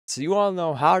So you all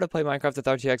know how to play Minecraft with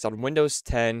RTX on Windows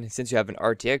 10. Since you have an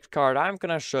RTX card, I'm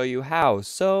going to show you how.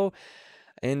 So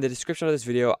in the description of this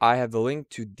video, I have the link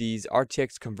to these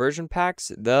RTX conversion packs.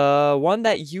 The one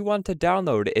that you want to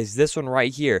download is this one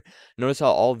right here. Notice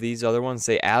how all of these other ones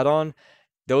say add-on.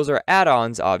 Those are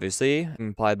add-ons, obviously,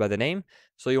 implied by the name.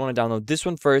 So you want to download this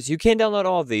one first. You can download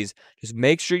all of these. Just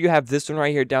make sure you have this one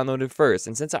right here downloaded first.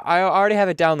 And since I already have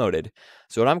it downloaded,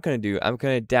 so what I'm going to do, I'm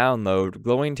going to download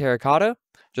Glowing Terracotta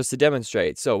just to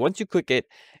demonstrate. So once you click it,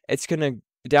 it's going to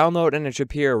download and it should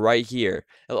appear right here.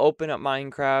 It'll open up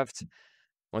Minecraft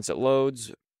once it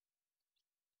loads.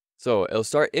 So it'll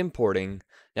start importing.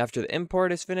 After the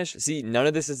import is finished, see, none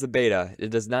of this is the beta. It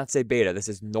does not say beta. This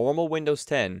is normal Windows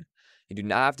 10. You do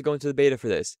not have to go into the beta for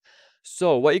this.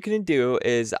 So what you can do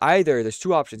is either, there's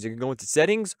two options. You can go into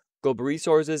settings, global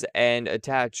resources, and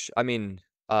attach,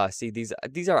 see,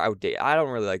 these are outdated. I don't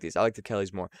really like these. I like the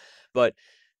Kellys more. But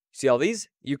see all these?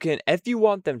 You can, if you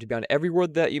want them to be on every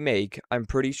world that you make, I'm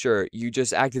pretty sure you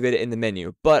just activate it in the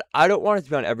menu. But I don't want it to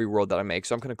be on every world that I make.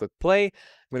 So I'm going to click play. I'm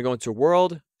going to go into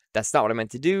world. That's not what I meant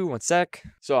to do. One sec.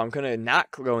 So I'm going to not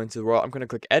go into the world. I'm going to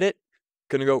click edit.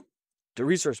 Going to go to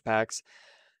resource packs.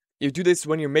 You do this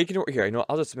when you're making it here.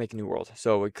 I'll just make a new world.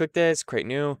 So we click this, create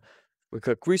new. We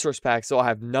click resource packs. So I'll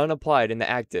have none applied in the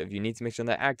active. You need to make sure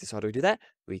that active. So how do we do that?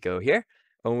 We go here.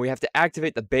 And we have to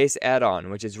activate the base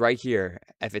add-on, which is right here.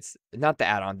 If it's not the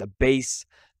add-on, the base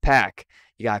pack,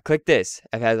 you gotta click this.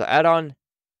 If it has an add-on,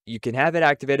 you can have it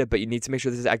activated, but you need to make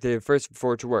sure this is activated first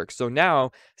before it to work. So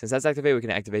now, since that's activated, we can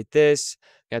activate this.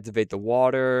 We activate the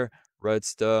water,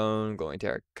 redstone, glowing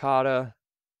terracotta.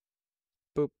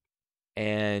 Boop.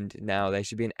 And now they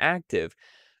should be inactive.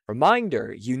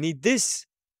 Reminder, you need this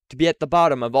to be at the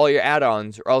bottom of all your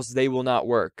add-ons, or else they will not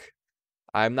work.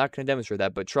 I'm not going to demonstrate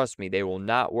that, but trust me, they will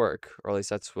not work. Or at least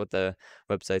that's what the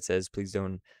website says. Please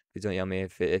don't yell me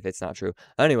if it's not true.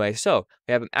 Anyway, so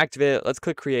we have them activated. Let's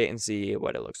click create and see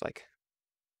what it looks like.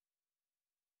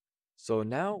 So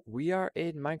now we are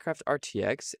in Minecraft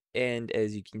RTX, and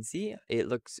as you can see, it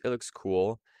looks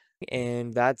cool.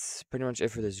 And that's pretty much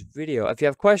it for this video. If you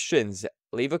have questions,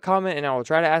 leave a comment, and I will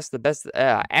try to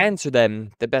answer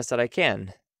them the best that I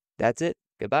can. That's it.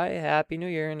 Goodbye. Happy New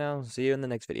Year, and I'll see you in the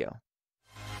next video.